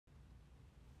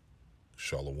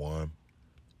Shalom.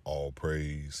 All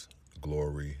praise,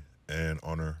 glory, and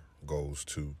honor goes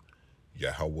to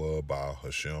Yahweh Ba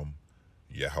Hashem,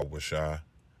 Yahweh Shai,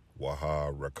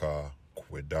 Waha Rakah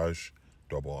Kwedash.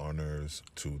 Double honors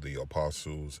to the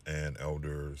apostles and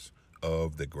elders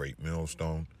of the Great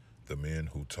Millstone, the men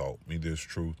who taught me this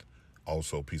truth.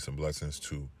 Also, peace and blessings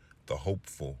to the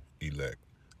hopeful elect.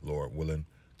 Lord willing,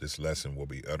 this lesson will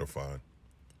be edifying.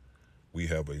 We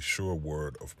have a sure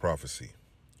word of prophecy,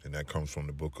 and that comes from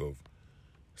the book of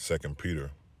 2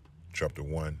 Peter chapter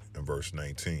 1 and verse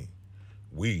 19.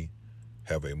 We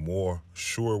have a more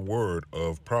sure word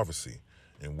of prophecy,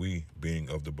 and we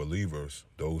being of the believers,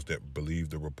 those that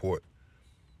believe the report,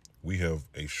 we have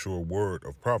a sure word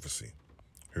of prophecy.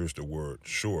 Here's the word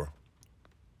sure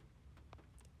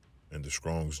in the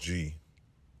Strong's G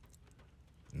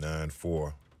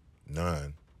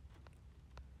 949.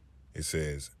 It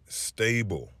says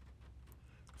stable,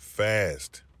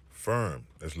 fast, firm.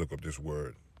 Let's look up this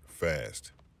word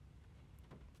fast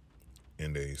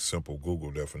in a simple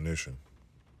Google definition.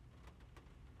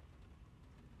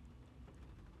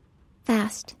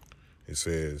 Fast. It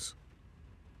says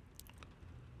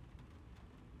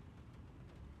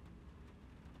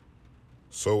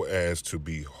so as to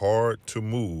be hard to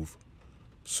move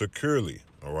securely.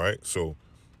 All right. So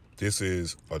this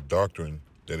is a doctrine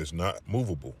that is not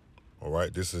movable. All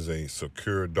right. This is a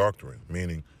secure doctrine,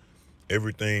 meaning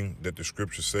everything that the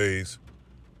scripture says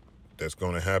that's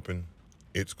going to happen,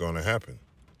 it's going to happen.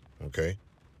 Okay.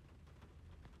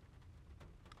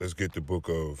 Let's get the book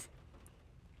of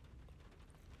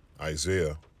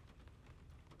Isaiah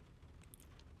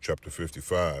chapter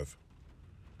 55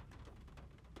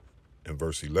 and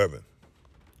verse 11.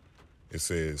 It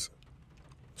says,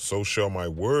 so shall my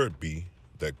word be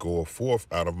that goeth forth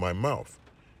out of my mouth.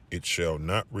 It shall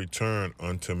not return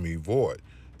unto me void.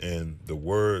 And the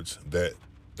words that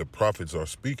the prophets are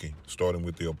speaking, starting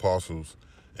with the apostles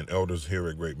and elders here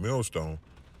at Great Millstone,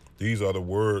 these are the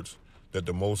words that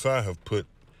the Most High have put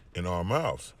in our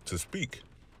mouths to speak,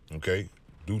 okay?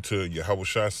 Due to Yahweh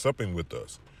Shai supping with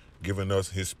us, giving us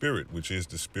his spirit, which is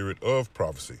the spirit of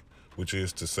prophecy, which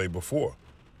is to say before.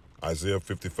 Isaiah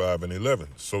 55 and 11,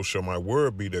 so shall my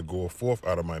word be that goeth forth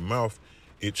out of my mouth.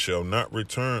 It shall not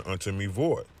return unto me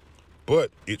void,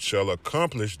 but it shall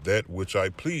accomplish that which I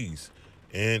please,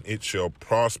 and it shall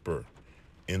prosper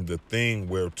in the thing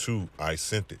whereto I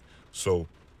sent it. So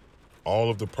all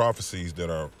of the prophecies that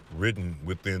are written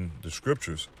within the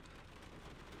scriptures,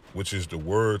 which is the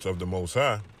words of the Most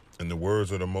High, and the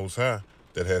words of the Most High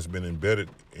that has been embedded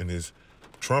in his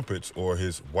trumpets or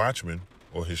his watchmen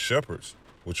or his shepherds,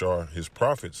 which are his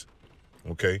prophets,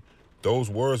 okay? Those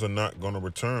words are not going to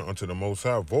return unto the Most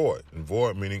High void, and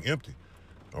void meaning empty,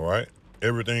 all right?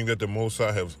 Everything that the Most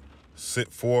High have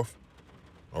set forth,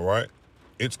 all right,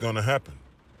 it's going to happen.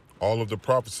 All of the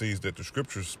prophecies that the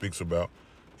scripture speaks about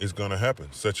is going to happen,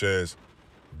 such as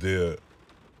the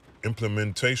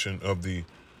implementation of the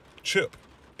chip.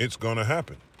 It's going to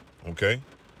happen, okay?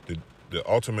 The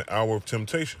ultimate hour of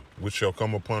temptation, which shall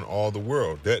come upon all the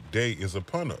world. That day is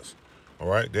upon us, all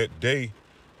right? That day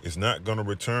is not going to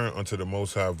return unto the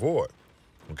Most High void,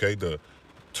 okay? The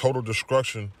total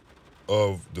destruction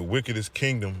of the wickedest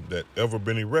kingdom that ever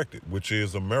been erected, which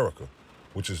is America,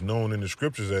 which is known in the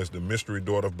scriptures as the mystery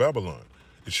daughter of Babylon.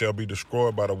 It shall be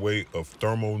destroyed by the way of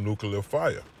thermonuclear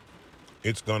fire.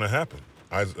 It's going to happen.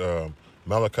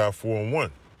 Malachi 4 and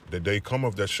 1, the day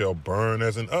cometh that shall burn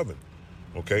as an oven.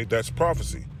 Okay, that's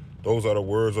prophecy. Those are the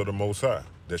words of the Most High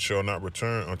that shall not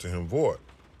return unto him void.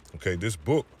 Okay, this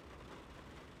book,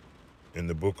 in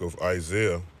the book of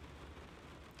Isaiah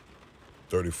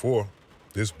 34,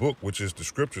 this book, which is the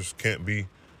scriptures, can't be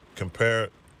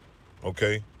compared,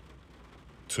 okay,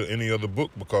 to any other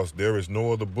book, because there is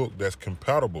no other book that's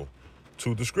compatible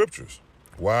to the scriptures.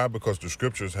 Why? Because the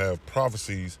scriptures have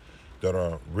prophecies that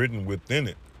are written within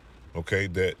it, okay,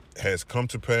 that has come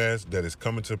to pass, that is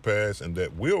coming to pass, and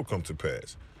that will come to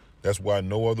pass. That's why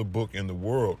no other book in the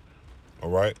world, all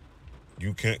right,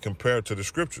 you can't compare to the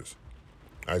scriptures.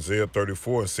 Isaiah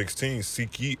 34 and 16,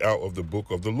 seek ye out of the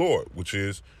book of the Lord, which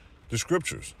is the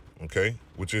scriptures, okay,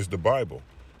 which is the Bible,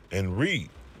 and read.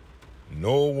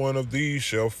 No one of these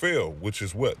shall fail, which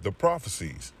is what? The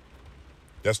prophecies.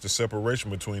 That's the separation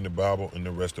between the Bible and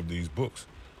the rest of these books.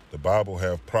 The Bible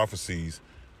have prophecies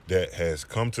that has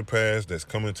come to pass, that's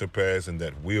coming to pass, and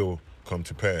that will come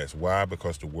to pass. Why?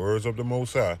 Because the words of the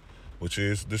Most High, which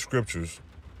is the scriptures,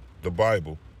 the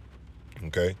Bible,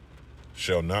 okay,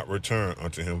 shall not return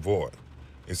unto him void.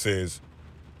 It says,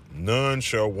 none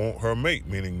shall want her mate,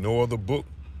 meaning no other book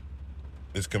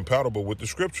is compatible with the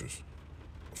scriptures.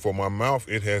 For my mouth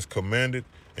it has commanded,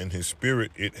 and his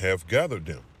spirit it have gathered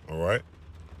them. All right.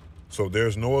 So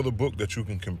there's no other book that you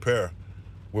can compare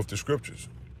with the scriptures.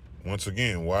 Once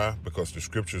again, why? Because the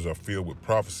scriptures are filled with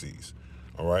prophecies,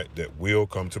 all right, that will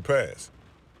come to pass.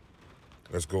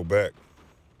 Let's go back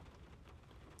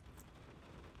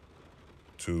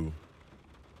to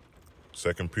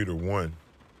 2 Peter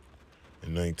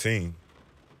 1:19.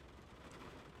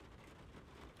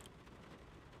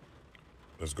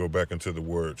 Let's go back into the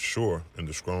word sure in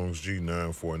the Strong's G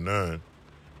 949.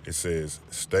 It says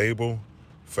stable,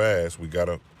 fast. We got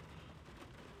a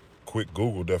quick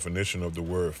Google definition of the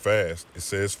word fast. It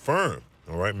says firm,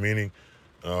 all right, meaning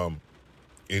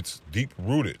it's deep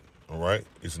rooted, all right?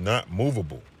 It's not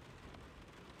movable.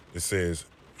 It says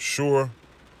sure,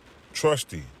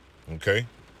 trusty, okay?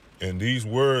 And these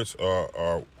words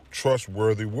are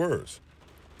trustworthy words,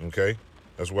 okay?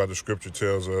 That's why the scripture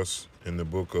tells us in the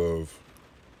book of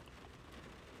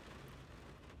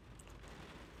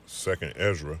 2nd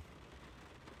Ezra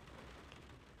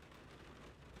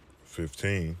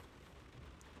 15,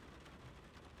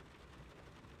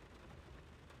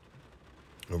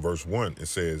 in verse 1, it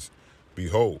says,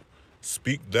 behold,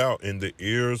 speak thou in the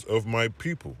ears of my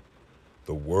people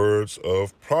the words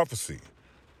of prophecy,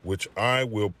 which I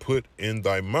will put in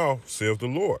thy mouth, saith the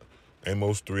Lord.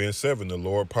 Amos 3:7, the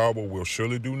Lord power will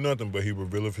surely do nothing, but he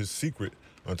revealeth his secret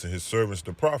unto his servants,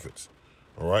 the prophets.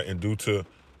 All right, and due to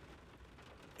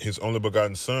his only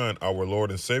begotten Son, our Lord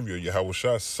and Savior,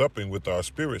 Yahushua, supping with our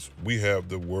spirits, we have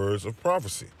the words of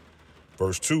prophecy.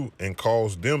 Verse 2, and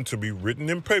cause them to be written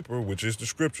in paper, which is the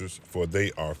scriptures, for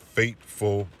they are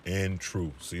faithful and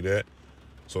true. See that?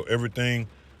 So everything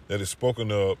that is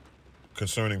spoken of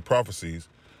concerning prophecies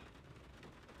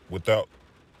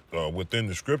within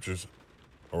the scriptures,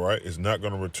 all right, is not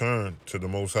going to return to the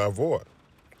Most High void,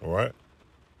 all right?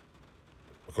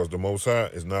 Because the Most High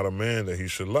is not a man that he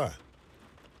should lie.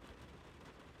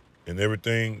 And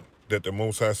everything that the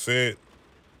Most High said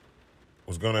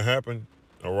was going to happen,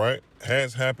 all right,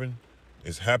 has happened,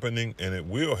 is happening, and it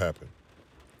will happen.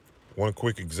 One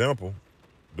quick example,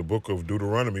 the book of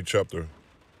Deuteronomy chapter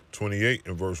 28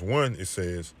 and verse 1, it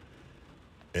says,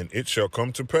 and it shall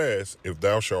come to pass, if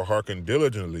thou shalt hearken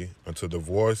diligently unto the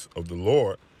voice of the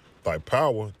Lord, thy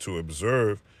power to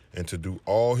observe and to do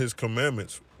all his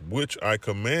commandments, which I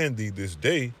command thee this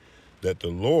day, that the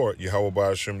Lord, Yahweh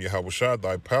Ba'ashem Yahushua,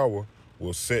 thy power,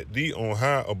 will set thee on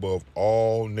high above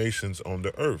all nations on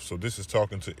the earth. So this is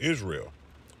talking to Israel,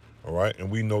 all right? And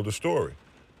we know the story.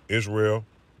 Israel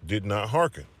did not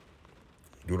hearken.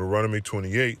 Deuteronomy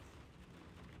 28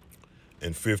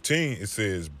 and 15, it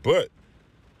says, but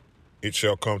it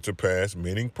shall come to pass,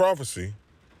 meaning prophecy,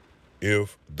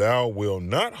 if thou wilt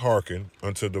not hearken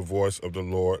unto the voice of the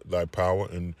Lord thy power,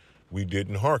 and we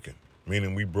didn't hearken,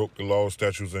 meaning we broke the laws,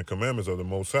 statutes, and commandments of the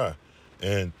Most High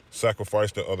and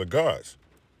sacrificed to other gods.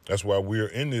 That's why we're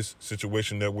in this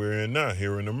situation that we're in now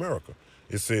here in America.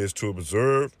 It says to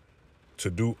observe, to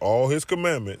do all his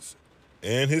commandments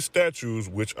and his statutes,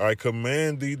 which I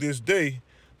command thee this day,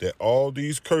 that all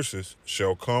these curses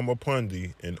shall come upon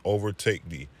thee and overtake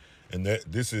thee. And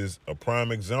that this is a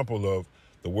prime example of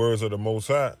the words of the Most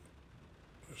High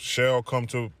shall come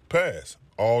to pass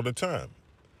all the time.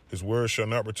 His words shall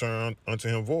not return unto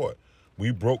him void.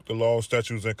 We broke the law,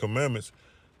 statutes, and commandments.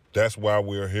 That's why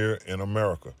we're here in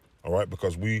America, all right?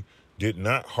 Because we did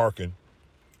not hearken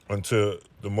unto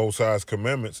the Most High's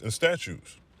commandments and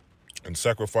statutes and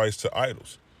sacrifice to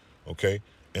idols, okay?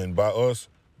 And by us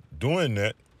doing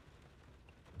that,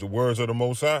 the words of the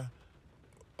Most High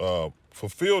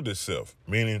fulfilled itself,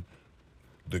 meaning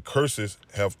the curses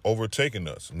have overtaken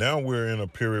us. Now we're in a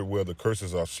period where the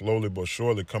curses are slowly but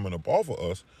surely coming up off of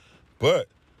us. But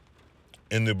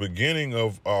in the beginning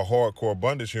of our hardcore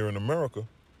bondage here in America,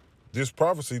 this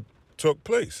prophecy took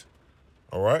place,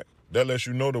 all right? That lets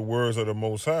you know the words of the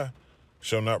Most High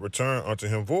shall not return unto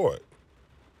him void.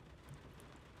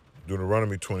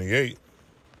 Deuteronomy 28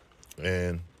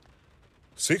 and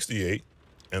 68,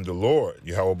 and the Lord,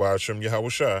 Yahweh Ba'ashem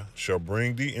Yahushua, shall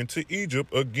bring thee into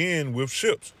Egypt again with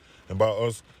ships. And by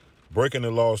us breaking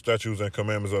the law, statutes, and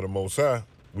commandments of the Most High,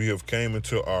 we have came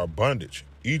into our bondage.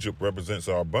 Egypt represents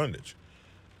our bondage.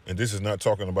 And this is not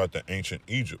talking about the ancient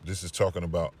Egypt. This is talking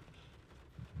about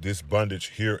this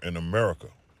bondage here in America,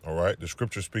 all right? The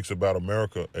scripture speaks about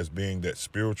America as being that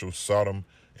spiritual Sodom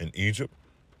and Egypt,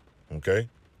 okay?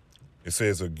 It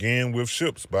says, again with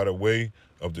ships by the way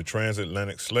of the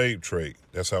transatlantic slave trade.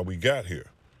 That's how we got here.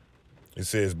 It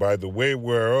says, by the way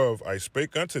whereof I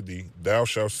spake unto thee, thou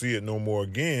shalt see it no more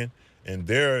again, and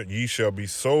there ye shall be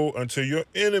sold unto your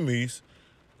enemies,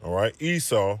 all right,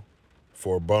 Esau,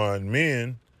 for bond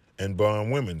men and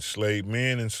bond women, slave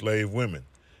men and slave women.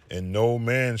 and no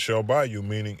man shall buy you,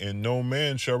 meaning, and no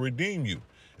man shall redeem you.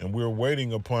 And we're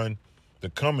waiting upon the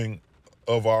coming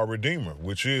of our Redeemer,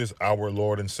 which is our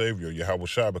Lord and Savior, Yahweh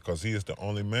Shai, because he is the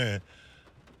only man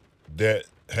that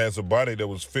has a body that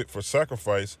was fit for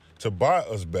sacrifice to buy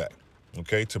us back,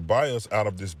 okay, to buy us out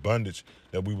of this bondage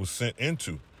that we were sent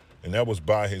into. And that was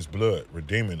by his blood,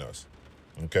 redeeming us,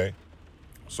 okay?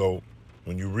 So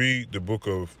when you read the book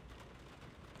of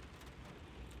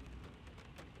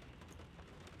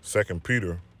 2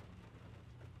 Peter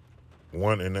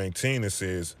 1:19, it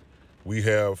says, we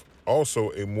have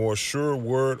also a more sure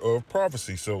word of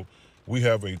prophecy. So we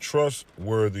have a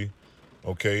trustworthy,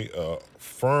 okay,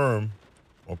 firm,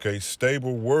 okay,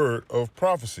 stable word of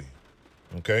prophecy,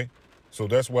 okay? So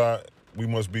that's why we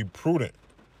must be prudent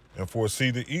and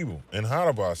foresee the evil and hide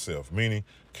of ourselves, meaning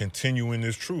continue in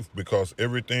this truth, because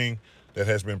everything that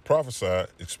has been prophesied,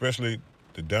 especially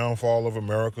the downfall of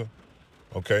America,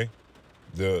 okay,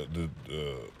 the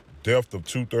death of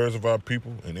 2/3 of our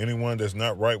people and anyone that's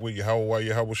not right with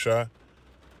Yahweh Shai,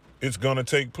 it's going to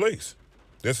take place.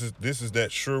 This is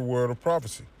that sure word of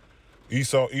prophecy.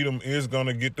 Esau, Edom is going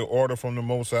to get the order from the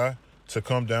Most High to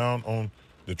come down on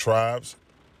the tribes,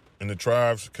 and the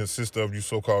tribes consist of you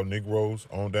so-called Negroes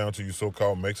on down to you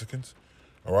so-called Mexicans.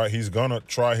 All right, he's going to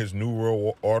try his new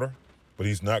world order, but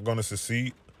he's not going to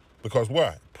succeed, because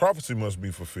why? Prophecy must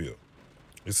be fulfilled.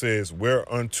 It says,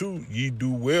 whereunto ye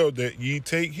do well that ye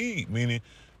take heed, meaning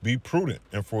be prudent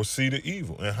and foresee the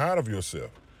evil and hide of yourself.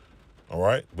 All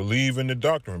right, believe in the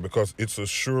doctrine, because it's a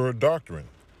sure doctrine.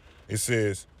 It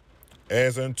says,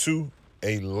 as unto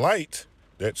a light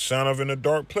that shineth in a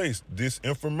dark place, this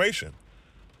information,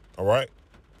 all right,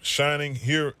 shining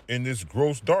here in this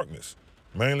gross darkness,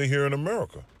 mainly here in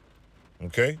America,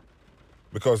 okay?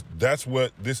 Because that's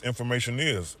what this information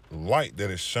is, light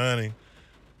that is shining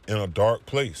in a dark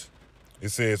place. It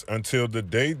says, until the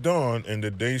day dawn and the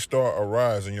day star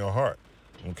arise in your heart,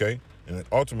 okay? And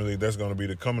ultimately, that's going to be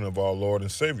the coming of our Lord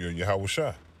and Savior, Yahweh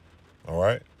Shai, all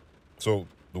right? So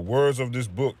the words of this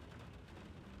book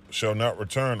shall not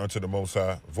return unto the Most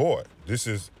High void. This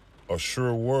is a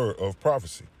sure word of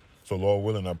prophecy. So Lord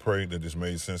willing, I pray that this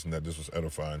made sense and that this was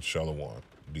edifying. Shalom,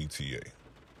 DTA.